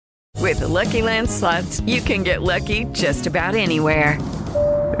With the Lucky Land Slots, you can get lucky just about anywhere.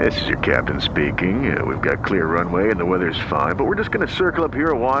 This is your captain speaking. We've got clear runway and the weather's fine, but we're just going to circle up here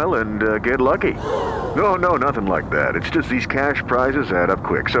a while and get lucky. No, nothing like that. It's just these cash prizes add up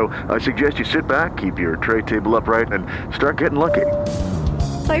quick. So I suggest you sit back, keep your tray table upright, and start getting lucky.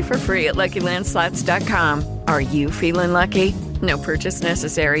 Play for free at LuckyLandSlots.com. Are you feeling lucky? No purchase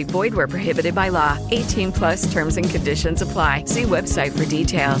necessary. Void where prohibited by law. 18+ terms and conditions apply. See website for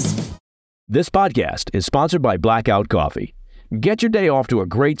details. This podcast is sponsored by Blackout Coffee. Get your day off to a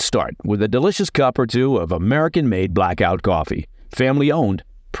great start with a delicious cup or two of American-made Blackout Coffee. Family-owned,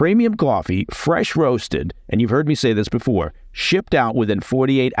 premium coffee, fresh roasted, and you've heard me say this before, shipped out within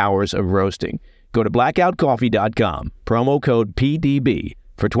 48 hours of roasting. Go to blackoutcoffee.com, promo code PDB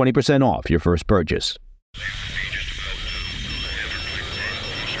for 20% off your first purchase.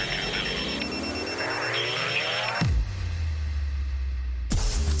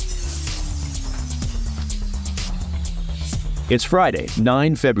 It's Friday,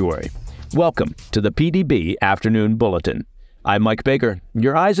 9 February. Welcome to the PDB Afternoon Bulletin. I'm Mike Baker,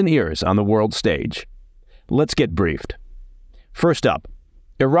 your eyes and ears on the world stage. Let's get briefed. First up,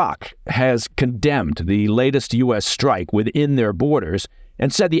 Iraq has condemned the latest U.S. strike within their borders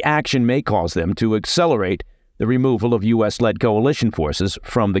and said the action may cause them to accelerate the removal of U.S.-led coalition forces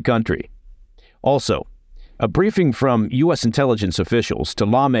from the country. Also, a briefing from U.S. intelligence officials to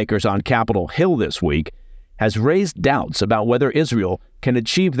lawmakers on Capitol Hill this week has raised doubts about whether Israel can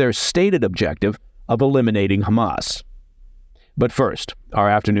achieve their stated objective of eliminating Hamas. But first, our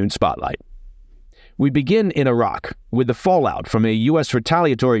afternoon spotlight. We begin in Iraq with the fallout from a U.S.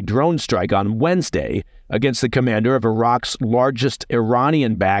 retaliatory drone strike on Wednesday against the commander of Iraq's largest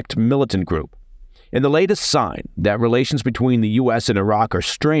Iranian-backed militant group. In the latest sign that relations between the U.S. and Iraq are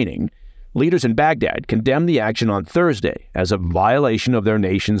straining, leaders in Baghdad condemned the action on Thursday as a violation of their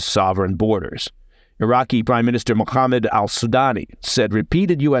nation's sovereign borders. Iraqi Prime Minister Mohammed al-Sudani said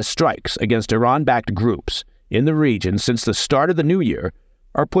repeated U.S. strikes against Iran-backed groups in the region since the start of the new year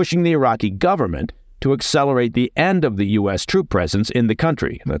are pushing the Iraqi government to accelerate the end of the U.S. troop presence in the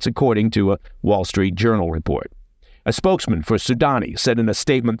country. That's according to a Wall Street Journal report. A spokesman for Sudani said in a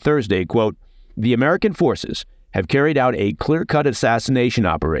statement Thursday, quote, "The American forces have carried out a clear-cut assassination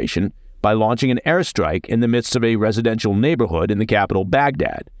operation by launching an airstrike in the midst of a residential neighborhood in the capital,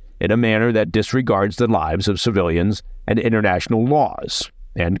 Baghdad, in a manner that disregards the lives of civilians and international laws,"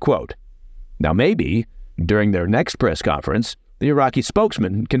 end quote. Now maybe, during their next press conference, the Iraqi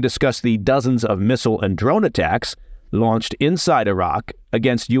spokesman can discuss the dozens of missile and drone attacks launched inside Iraq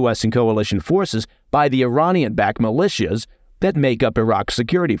against U.S. and coalition forces by the Iranian-backed militias that make up Iraq's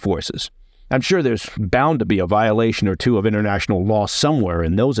security forces. I'm sure there's bound to be a violation or two of international law somewhere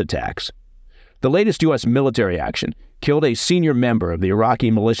in those attacks. The latest U.S. military action killed a senior member of the Iraqi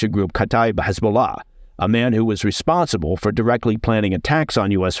militia group Kataib Hezbollah, a man who was responsible for directly planning attacks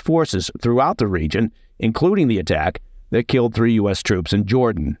on U.S. forces throughout the region, including the attack that killed 3 U.S. troops in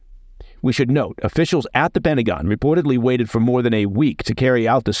Jordan. We should note, officials at the Pentagon reportedly waited for more than a week to carry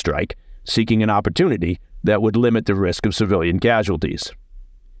out the strike, seeking an opportunity that would limit the risk of civilian casualties.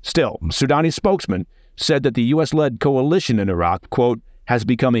 Still, Sudani's spokesman said that the U.S.-led coalition in Iraq, quote, has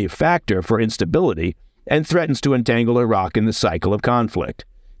become a factor for instability and threatens to entangle Iraq in the cycle of conflict.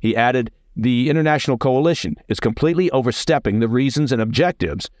 He added, "The international coalition is completely overstepping the reasons and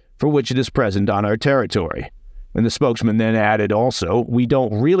objectives for which it is present on our territory." And the spokesman then added also, "We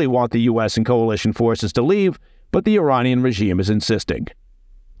don't really want the U.S. and coalition forces to leave, but the Iranian regime is insisting."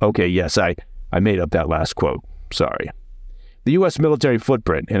 Okay, yes, I made up that last quote. Sorry. The U.S. military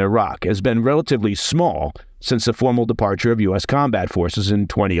footprint in Iraq has been relatively small since the formal departure of U.S. combat forces in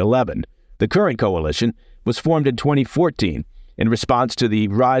 2011. The current coalition was formed in 2014 in response to the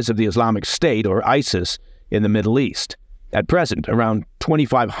rise of the Islamic State, or ISIS, in the Middle East. At present, around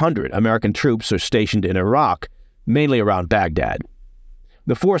 2,500 American troops are stationed in Iraq, mainly around Baghdad.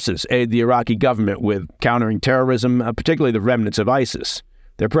 The forces aid the Iraqi government with countering terrorism, particularly the remnants of ISIS.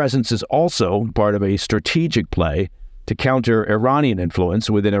 Their presence is also part of a strategic play to counter Iranian influence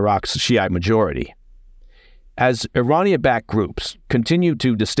within Iraq's Shiite majority. As Iranian-backed groups continue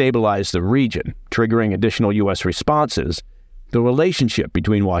to destabilize the region, triggering additional U.S. responses, the relationship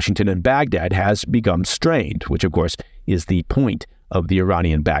between Washington and Baghdad has become strained, which of course is the point of the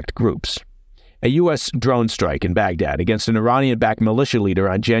Iranian-backed groups. A U.S. drone strike in Baghdad against an Iranian-backed militia leader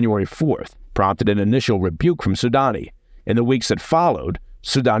on January 4th prompted an initial rebuke from Sudani. In the weeks that followed,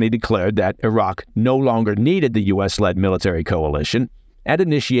 Sudani declared that Iraq no longer needed the U.S.-led military coalition and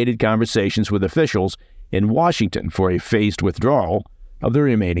initiated conversations with officials in Washington for a phased withdrawal of the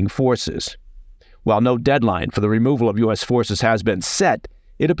remaining forces. While no deadline for the removal of U.S. forces has been set,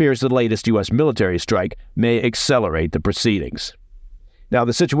 It appears the latest U.S. military strike may accelerate the proceedings. Now,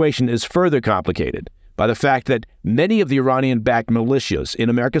 the situation is further complicated by the fact that many of the Iranian-backed militias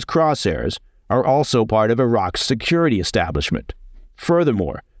in America's crosshairs are also part of Iraq's security establishment.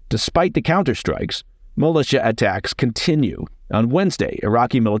 Furthermore, despite the counterstrikes, militia attacks continue. On Wednesday,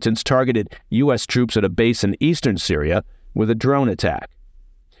 Iraqi militants targeted U.S. troops at a base in eastern Syria with a drone attack.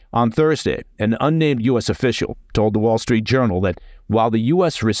 On Thursday, an unnamed U.S. official told the Wall Street Journal that while the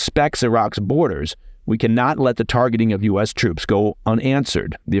U.S. respects Iraq's borders, we cannot let the targeting of U.S. troops go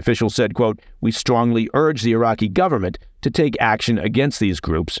unanswered. The official said, quote, "We strongly urge the Iraqi government to take action against these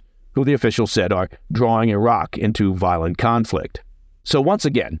groups, who the official said are drawing Iraq into violent conflict." So once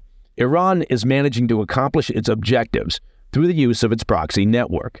again, Iran is managing to accomplish its objectives through the use of its proxy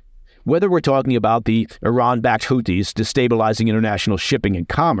network. Whether we're talking about the Iran-backed Houthis destabilizing international shipping and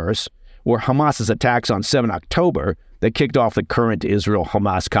commerce, or Hamas's attacks on 7 October that kicked off the current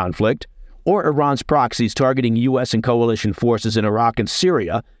Israel-Hamas conflict, or Iran's proxies targeting U.S. and coalition forces in Iraq and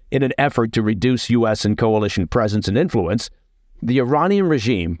Syria in an effort to reduce U.S. and coalition presence and influence, the Iranian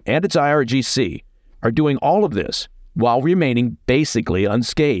regime and its IRGC are doing all of this while remaining basically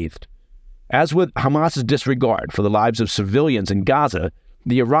unscathed. As with Hamas's disregard for the lives of civilians in Gaza,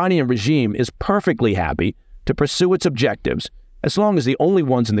 the Iranian regime is perfectly happy to pursue its objectives as long as the only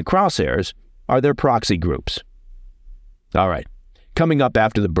ones in the crosshairs are their proxy groups. All right, coming up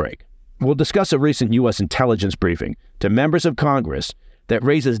after the break, we'll discuss a recent U.S. intelligence briefing to members of Congress that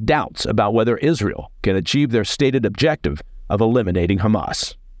raises doubts about whether Israel can achieve their stated objective of eliminating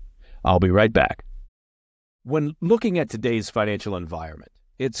Hamas. I'll be right back. When looking at today's financial environment,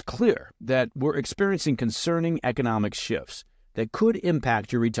 it's clear that we're experiencing concerning economic shifts that could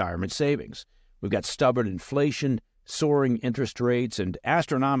impact your retirement savings. We've got stubborn inflation, soaring interest rates, and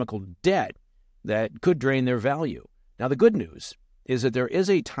astronomical debt that could drain their value. Now, the good news is that there is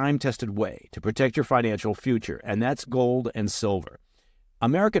a time-tested way to protect your financial future, and that's gold and silver.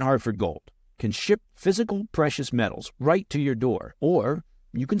 American Hartford Gold can ship physical precious metals right to your door, or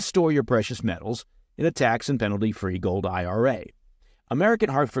you can store your precious metals in a tax and penalty-free gold IRA. American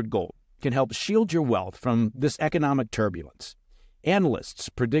Hartford Gold can help shield your wealth from this economic turbulence. Analysts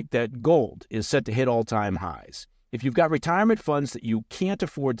predict that gold is set to hit all-time highs. If you've got retirement funds that you can't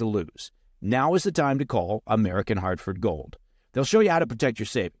afford to lose, now is the time to call American Hartford Gold. They'll show you how to protect your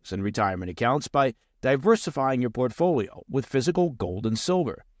savings and retirement accounts by diversifying your portfolio with physical gold and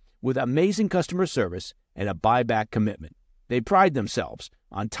silver. With amazing customer service and a buyback commitment, they pride themselves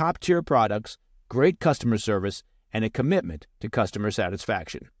on top-tier products, great customer service, and a commitment to customer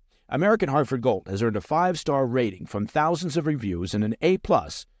satisfaction. American Hartford Gold has earned a 5-star rating from thousands of reviews and an A+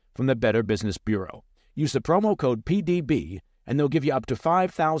 from the Better Business Bureau. Use the promo code PDB, and they'll give you up to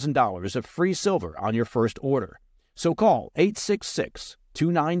 $5,000 of free silver on your first order. So call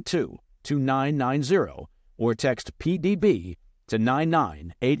 866-292-2990 or text PDB to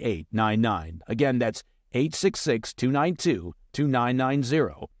 998899. Again, that's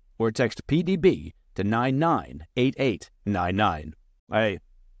 866-292-2990 or text PDB to 998899. Hey,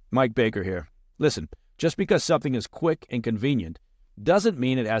 Mike Baker here. Listen, just because something is quick and convenient doesn't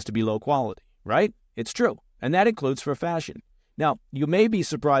mean it has to be low quality, right? It's true, and that includes for fashion. Now, you may be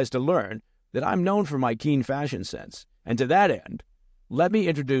surprised to learn that I'm known for my keen fashion sense, and to that end, let me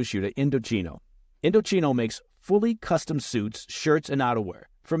introduce you to Indochino. Indochino makes fully custom suits, shirts, and outerwear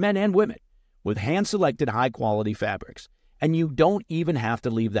for men and women with hand-selected high-quality fabrics, and you don't even have to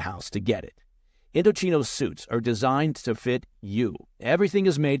leave the house to get it. Indochino's suits are designed to fit you. Everything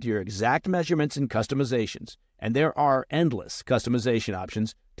is made to your exact measurements and customizations, and there are endless customization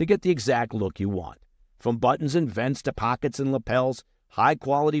options to get the exact look you want. From buttons and vents to pockets and lapels,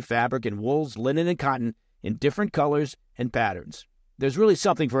 high-quality fabric in wools, linen, and cotton in different colors and patterns. There's really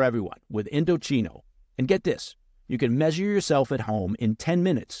something for everyone with Indochino. And get this, you can measure yourself at home in 10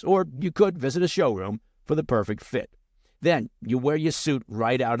 minutes, or you could visit a showroom for the perfect fit. Then you wear your suit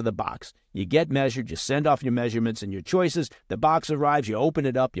right out of the box. You get measured, you send off your measurements and your choices, the box arrives, you open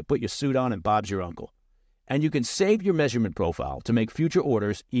it up, you put your suit on, and Bob's your uncle. And you can save your measurement profile to make future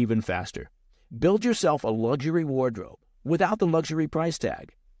orders even faster. Build yourself a luxury wardrobe without the luxury price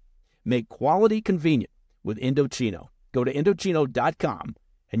tag. Make quality convenient with Indochino. Go to Indochino.com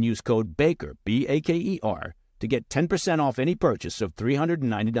and use code BAKER, B-A-K-E-R, to get 10% off any purchase of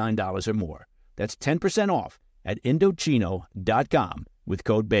 $399 or more. That's 10% off at Indochino.com with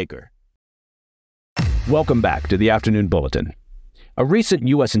code BAKER. Welcome back to the Afternoon Bulletin. A recent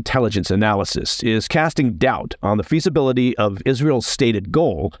U.S. intelligence analysis is casting doubt on the feasibility of Israel's stated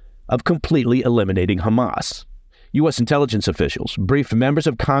goal of completely eliminating Hamas. U.S. intelligence officials briefed members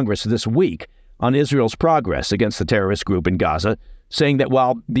of Congress this week on Israel's progress against the terrorist group in Gaza, saying that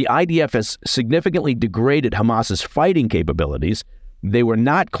while the IDF has significantly degraded Hamas's fighting capabilities, they were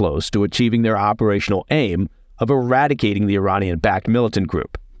not close to achieving their operational aim of eradicating the Iranian-backed militant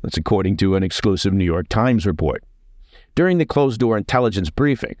group. That's according to an exclusive New York Times report. During the closed-door intelligence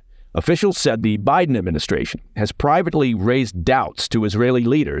briefing, officials said the Biden administration has privately raised doubts to Israeli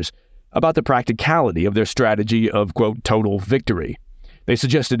leaders about the practicality of their strategy of, quote, total victory. They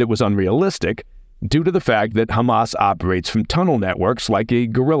suggested it was unrealistic due to the fact that Hamas operates from tunnel networks like a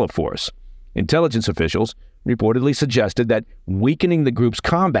guerrilla force. Intelligence officials reportedly suggested that weakening the group's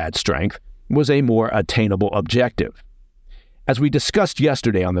combat strength was a more attainable objective. As we discussed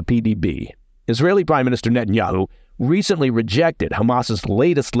yesterday on the PDB, Israeli Prime Minister Netanyahu recently rejected Hamas's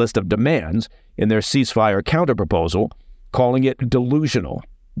latest list of demands in their ceasefire counterproposal, calling it delusional.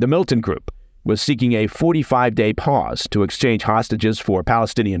 The militant group was seeking a 45-day pause to exchange hostages for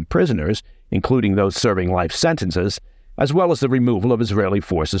Palestinian prisoners, including those serving life sentences, as well as the removal of Israeli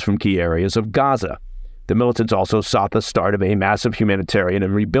forces from key areas of Gaza. The militants also sought the start of a massive humanitarian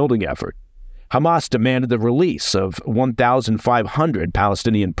and rebuilding effort. Hamas demanded the release of 1,500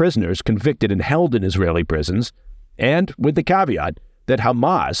 Palestinian prisoners convicted and held in Israeli prisons, and with the caveat that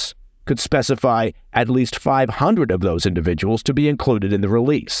Hamas could specify at least 500 of those individuals to be included in the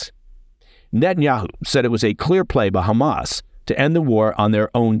release. Netanyahu said it was a clear play by Hamas to end the war on their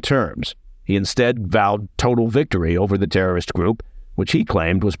own terms. He instead vowed total victory over the terrorist group, which he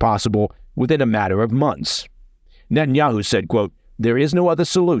claimed was possible within a matter of months. Netanyahu said, quote, "There is no other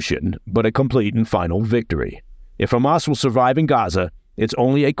solution but a complete and final victory. If Hamas will survive in Gaza, it's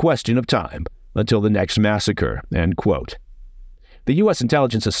only a question of time until the next massacre," end quote. The U.S.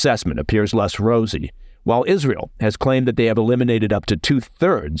 intelligence assessment appears less rosy. While Israel has claimed that they have eliminated up to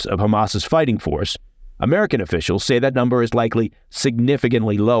 2/3 of Hamas's fighting force, American officials say that number is likely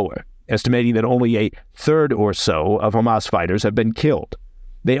significantly lower, estimating that only a third or so of Hamas fighters have been killed.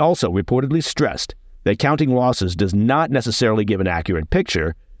 They also reportedly stressed that counting losses does not necessarily give an accurate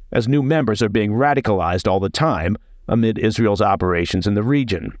picture, as new members are being radicalized all the time amid Israel's operations in the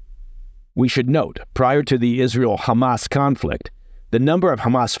region. We should note, prior to the Israel-Hamas conflict, the number of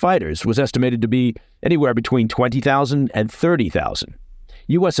Hamas fighters was estimated to be anywhere between 20,000 and 30,000.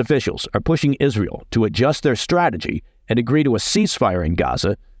 U.S. officials are pushing Israel to adjust their strategy and agree to a ceasefire in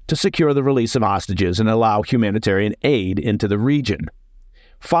Gaza to secure the release of hostages and allow humanitarian aid into the region.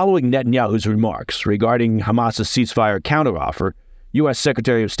 Following Netanyahu's remarks regarding Hamas's ceasefire counteroffer, U.S.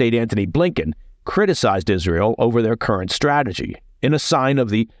 Secretary of State Antony Blinken criticized Israel over their current strategy, in a sign of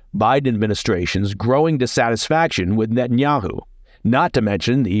the Biden administration's growing dissatisfaction with Netanyahu, not to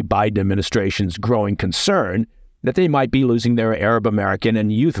mention the Biden administration's growing concern that they might be losing their Arab American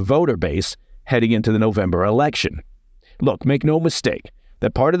and youth voter base heading into the November election. Look, make no mistake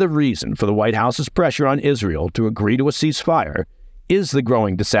that part of the reason for the White House's pressure on Israel to agree to a ceasefire is the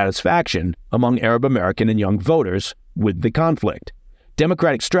growing dissatisfaction among Arab American and young voters with the conflict.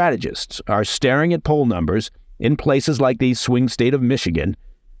 Democratic strategists are staring at poll numbers in places like the swing state of Michigan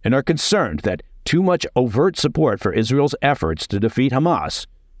and are concerned that too much overt support for Israel's efforts to defeat Hamas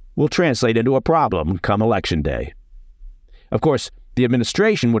will translate into a problem come Election Day. Of course, the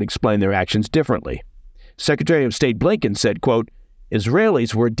administration would explain their actions differently. Secretary of State Blinken said, quote,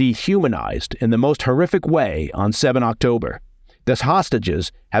 "Israelis were dehumanized in the most horrific way on 7 October. Thus,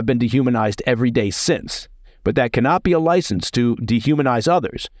 hostages have been dehumanized every day since. But that cannot be a license to dehumanize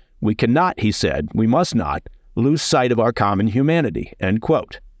others. We cannot," he said, "we must not lose sight of our common humanity," end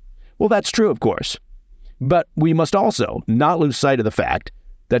quote. Well, that's true, of course. But we must also not lose sight of the fact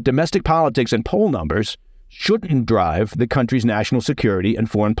that domestic politics and poll numbers shouldn't drive the country's national security and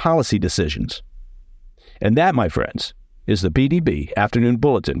foreign policy decisions. And that, my friends, is the PDB Afternoon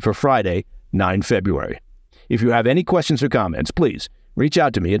Bulletin for Friday, 9 February. If you have any questions or comments, please reach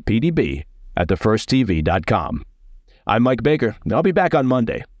out to me at pdb@thefirsttv.com. I'm Mike Baker, and I'll be back on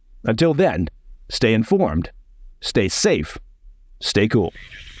Monday. Until then, stay informed, stay safe, stay cool.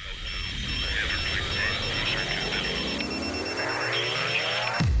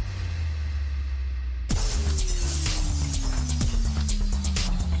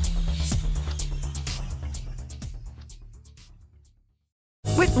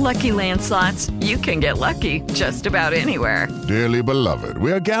 With Lucky Land Slots, you can get lucky just about anywhere. Dearly beloved,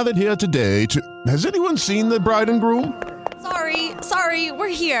 we are gathered here today to... Has anyone seen the bride and groom? Sorry, we're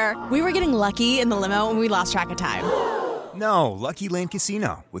here. We were getting lucky in the limo and we lost track of time. No, Lucky Land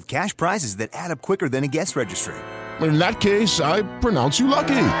Casino, with cash prizes that add up quicker than a guest registry. In that case, I pronounce you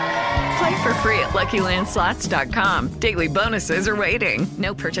lucky. Play for free at LuckyLandSlots.com. Daily bonuses are waiting.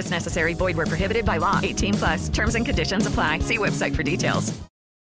 No purchase necessary. Void where prohibited by law. 18+. Terms and conditions apply. See website for details.